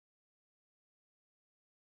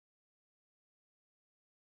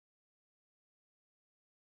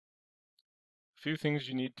few things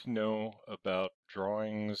you need to know about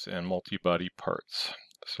drawings and multi-body parts.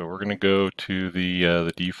 So we're going to go to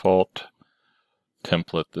the default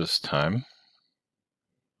template this time.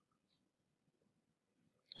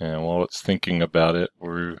 And while it's thinking about it,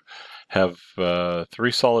 we have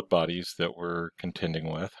three solid bodies that we're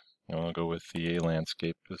contending with. I'll go with the A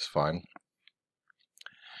landscape is fine.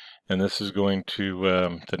 And this is going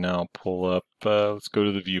to now pull up, let's go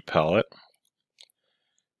to the view palette.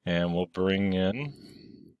 And we'll bring in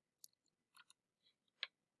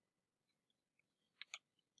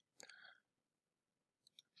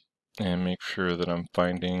and make sure that I'm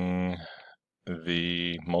finding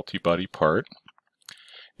the multi-body part.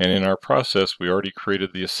 And in our process, we already created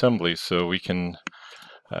the assembly, so we can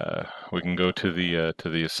go to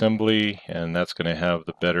the assembly, and that's going to have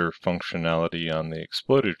the better functionality on the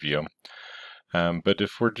exploded view. But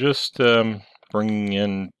if we're just bringing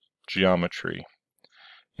in geometry,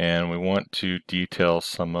 and we want to detail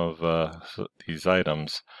some of these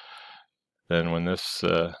items, then when this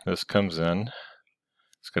comes in,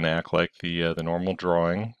 it's going to act like the normal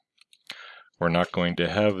drawing. We're not going to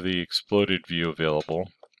have the exploded view available.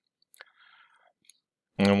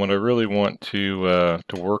 And what I really want to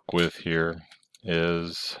work with here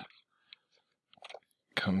is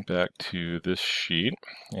come back to this sheet,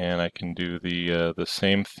 and I can do the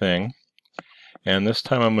same thing. And this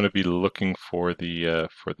time I'm going to be looking for the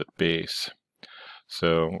base.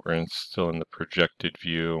 So we're still in the projected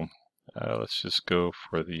view. Let's just go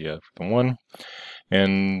for the one.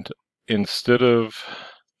 And instead of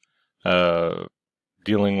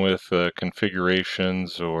dealing with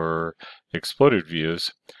configurations or exploded views,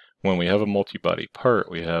 when we have a multi-body part,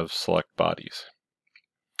 we have select bodies.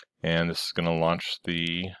 And this is going to launch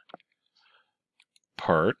the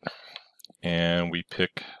part, and we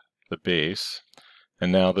pick the base.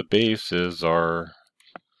 And now the base is the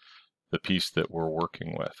piece that we're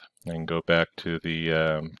working with. And go back to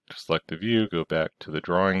the select the view, go back to the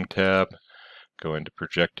drawing tab, go into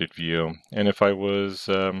projected view, and if I was,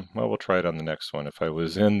 well, we'll try it on the next one. If I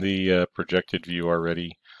was in the projected view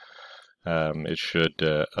already, it should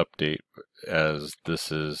update as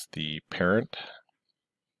this is the parent,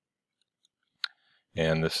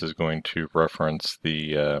 and this is going to reference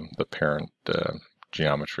the parent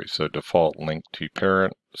geometry. So default link to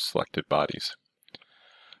parent, selected bodies.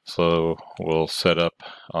 So we'll set up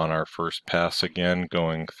on our first pass again,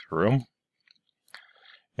 going through,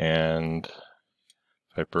 and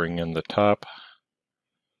if I bring in the top,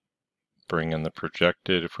 bring in the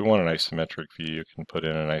projected. If we want an isometric view, you can put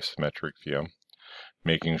in an isometric view.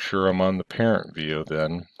 Making sure I'm on the parent view,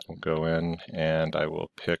 then I'll go in and I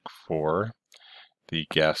will pick for the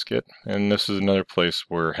gasket. And this is another place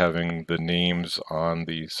where having the names on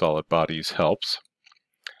the solid bodies helps.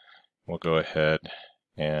 We'll go ahead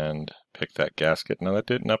and pick that gasket. Now that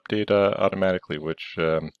didn't update automatically, which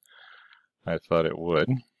I thought it would.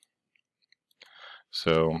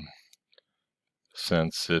 So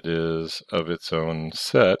since it is of its own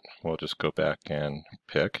set, we'll just go back and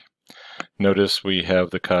pick. Notice we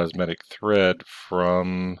have the cosmetic thread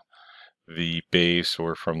from the base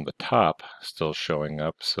or from the top still showing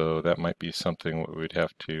up, so that might be something we'd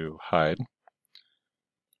have to hide.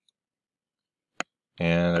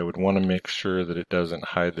 And I would want to make sure that it doesn't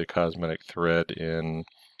hide the cosmetic thread in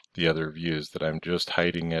the other views, that I'm just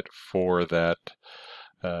hiding it for that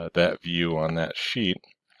view on that sheet.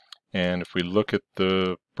 And if we look at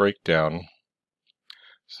the breakdown,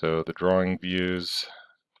 so the drawing views,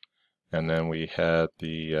 and then we had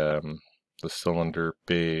the cylinder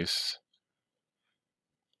base,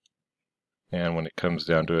 and when it comes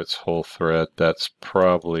down to its whole thread, that's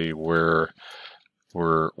probably where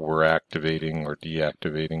we're activating or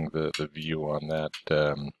deactivating the view on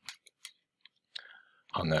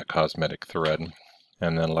that cosmetic thread.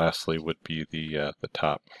 And then lastly would be the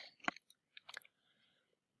top.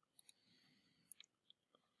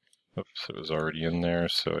 Oops, it was already in there,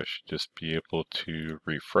 so I should just be able to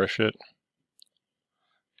refresh it.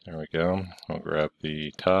 There we go. I'll grab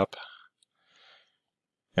the top.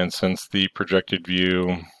 And since the projected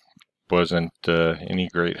view wasn't any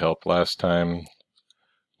great help last time,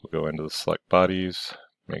 we'll go into the select bodies,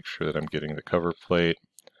 make sure that I'm getting the cover plate.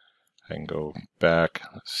 I can go back,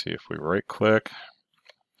 let's see if we right click,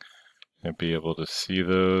 and be able to see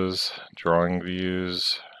those drawing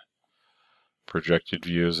views, projected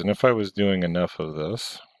views. And if I was doing enough of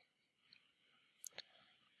this,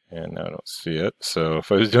 and now I don't see it, so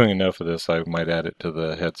if I was doing enough of this, I might add it to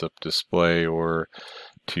the heads-up display or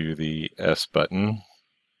to the S button.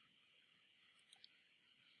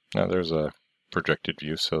 Now there's a projected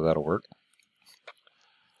view, so that'll work.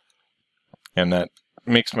 And that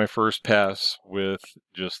makes my first pass with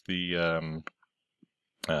just the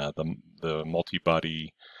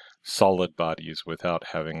multi-body solid bodies without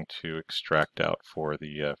having to extract out for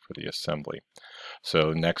the assembly.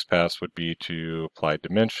 So next pass would be to apply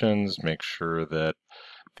dimensions, make sure that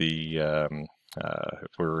the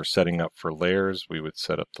if we're setting up for layers, we would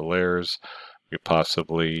set up the layers. We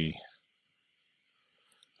possibly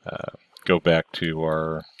go back to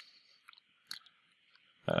our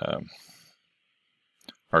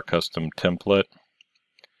custom template.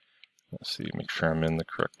 Let's see, make sure I'm in the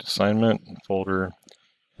correct assignment folder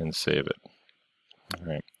and save it. All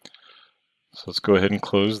right, so let's go ahead and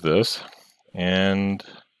close this. And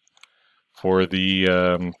for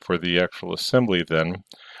the actual assembly, then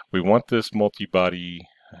we want this multi-body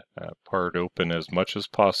part open as much as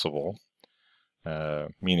possible,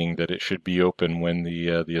 meaning that it should be open when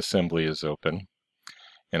the assembly is open.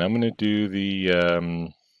 And I'm going to do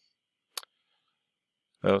the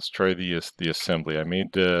let's try the assembly. I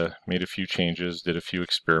made a few changes, did a few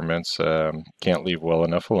experiments. Can't leave well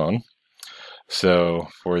enough alone. So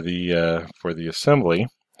for the assembly,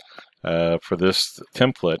 for this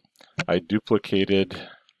template, I duplicated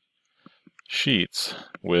sheets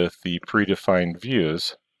with the predefined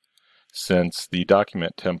views, since the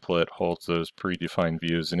document template holds those predefined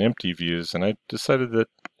views and empty views, and I decided that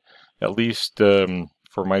at least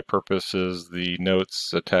for my purposes, the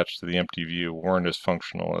notes attached to the empty view weren't as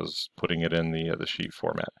functional as putting it in the sheet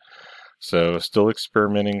format. So still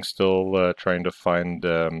experimenting, still trying to find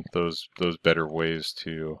those better ways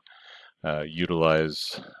to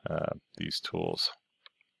utilize these tools.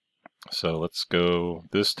 So let's go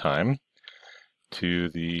this time to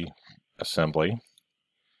the assembly.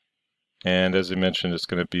 And as I mentioned, it's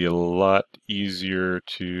going to be a lot easier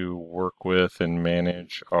to work with and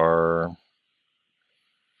manage our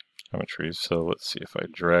geometries. So let's see if I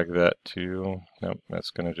drag that to, nope,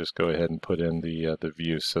 that's going to just go ahead and put in the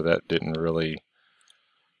view, so that didn't really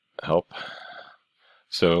help.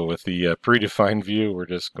 So with the predefined view, we're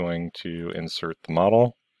just going to insert the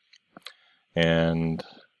model and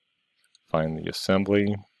find the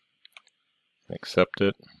assembly, accept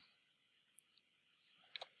it,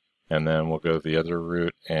 and then we'll go the other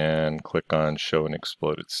route and click on show an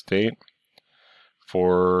exploded state.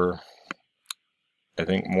 For, I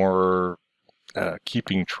think, more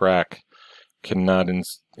keeping track, cannot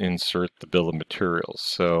insert the bill of materials.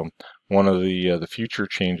 So one of the future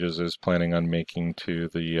changes I was planning on making to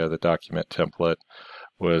the document template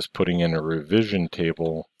was putting in a revision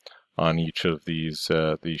table on each of these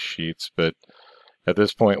sheets, but at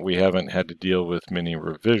this point we haven't had to deal with many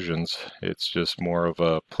revisions. It's just more of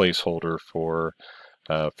a placeholder for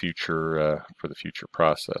the future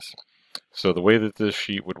process. So the way that this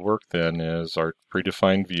sheet would work then is our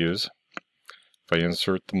predefined views. If I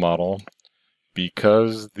insert the model,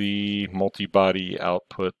 because the multi-body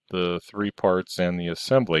output the 3 parts and the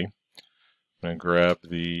assembly, I'm going to grab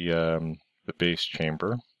the base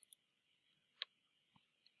chamber.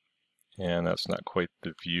 And that's not quite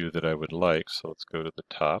the view that I would like, so let's go to the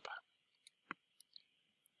top.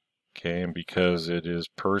 Okay, and because it is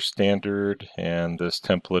per standard and this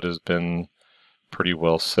template has been pretty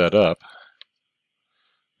well set up,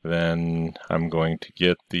 then I'm going to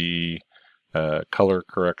get the color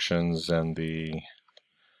corrections and the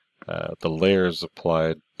layers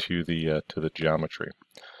applied to the geometry.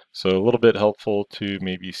 So a little bit helpful to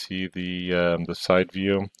maybe see the side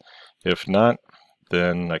view. If not,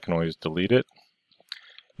 then I can always delete it.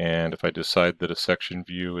 And if I decide that a section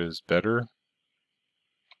view is better,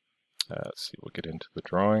 let's see, we'll get into the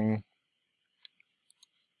drawing,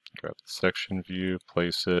 grab the section view,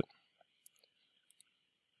 place it,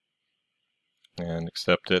 and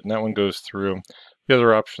accept it. And that one goes through. The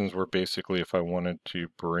other options were basically if I wanted to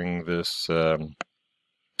bring this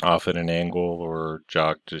off at an angle or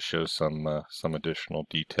jog to show some additional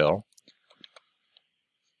detail.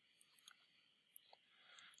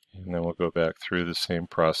 And then we'll go back through the same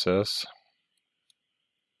process.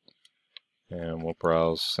 And we'll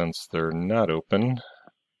browse, since they're not open,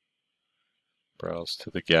 browse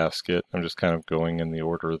to the gasket. I'm just kind of going in the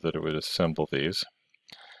order that it would assemble these.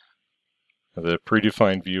 The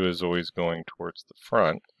predefined view is always going towards the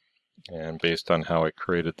front, and based on how I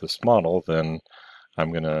created this model, then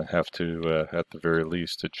I'm going to have to, at the very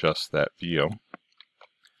least, adjust that view.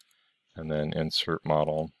 And then insert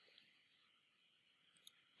model,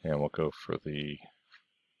 and we'll go for the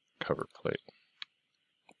cover plate.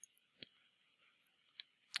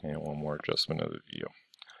 And one more adjustment of the view.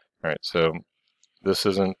 All right, so this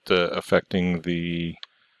isn't affecting the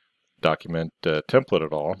document template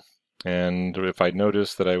at all, And if I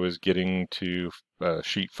noticed that I was getting to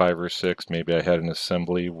sheet 5 or 6, maybe I had an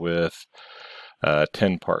assembly with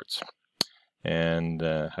 10 parts. And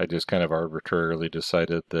I just kind of arbitrarily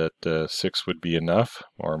decided that 6 would be enough,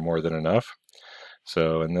 or more than enough.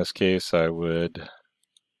 So in this case, I would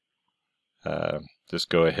just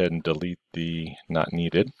go ahead and delete the not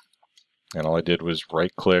needed. And all I did was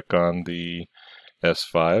right click on the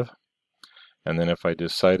S5. And then if I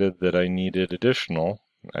decided that I needed additional,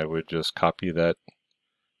 I would just copy that,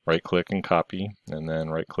 right click and copy, and then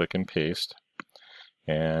right click and paste.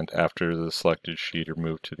 And after the selected sheet are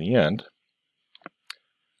moved to the end,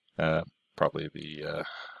 probably the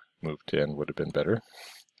move to end would have been better.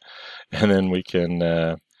 And then we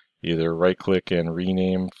can either right click and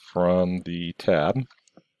rename from the tab,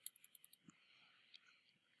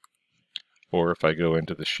 or if I go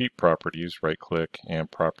into the sheet properties, right click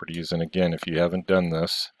and properties. And again, if you haven't done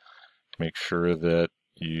this, make sure that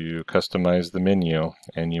you customize the menu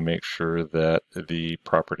and you make sure that the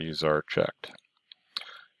properties are checked.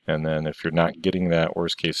 And then if you're not getting that,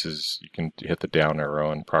 worst cases, you can hit the down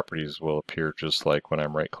arrow and properties will appear just like when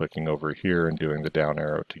I'm right clicking over here and doing the down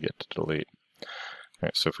arrow to get to delete. All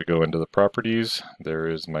right, so if we go into the properties, there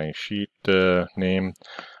is my sheet name.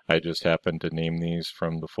 I just happen to name these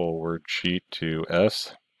from the full word sheet to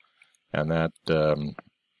S, and that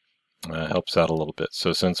helps out a little bit.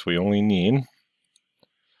 So since we only need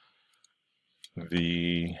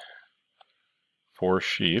the 4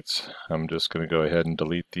 sheets, I'm just going to go ahead and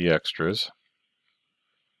delete the extras.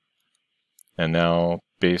 And now,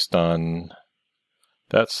 based on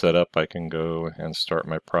that setup, I can go and start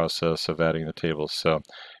my process of adding the tables. So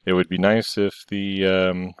it would be nice if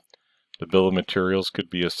the bill of materials could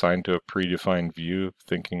be assigned to a predefined view,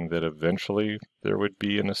 thinking that eventually there would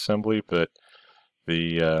be an assembly, but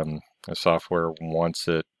the software wants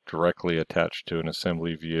it directly attached to an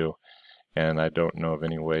assembly view, and I don't know of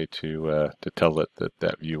any way to tell it that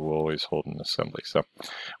that view will always hold an assembly. So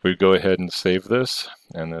we go ahead and save this,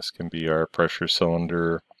 and this can be our pressure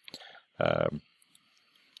cylinder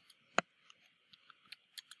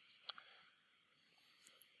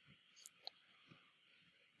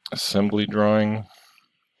assembly drawing,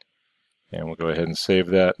 and we'll go ahead and save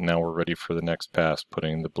that. Now we're ready for the next pass,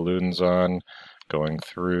 putting the balloons on, going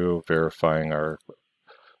through, verifying our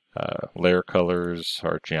layer colors,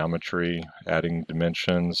 our geometry, adding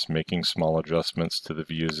dimensions, making small adjustments to the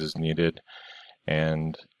views as needed,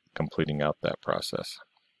 and completing out that process.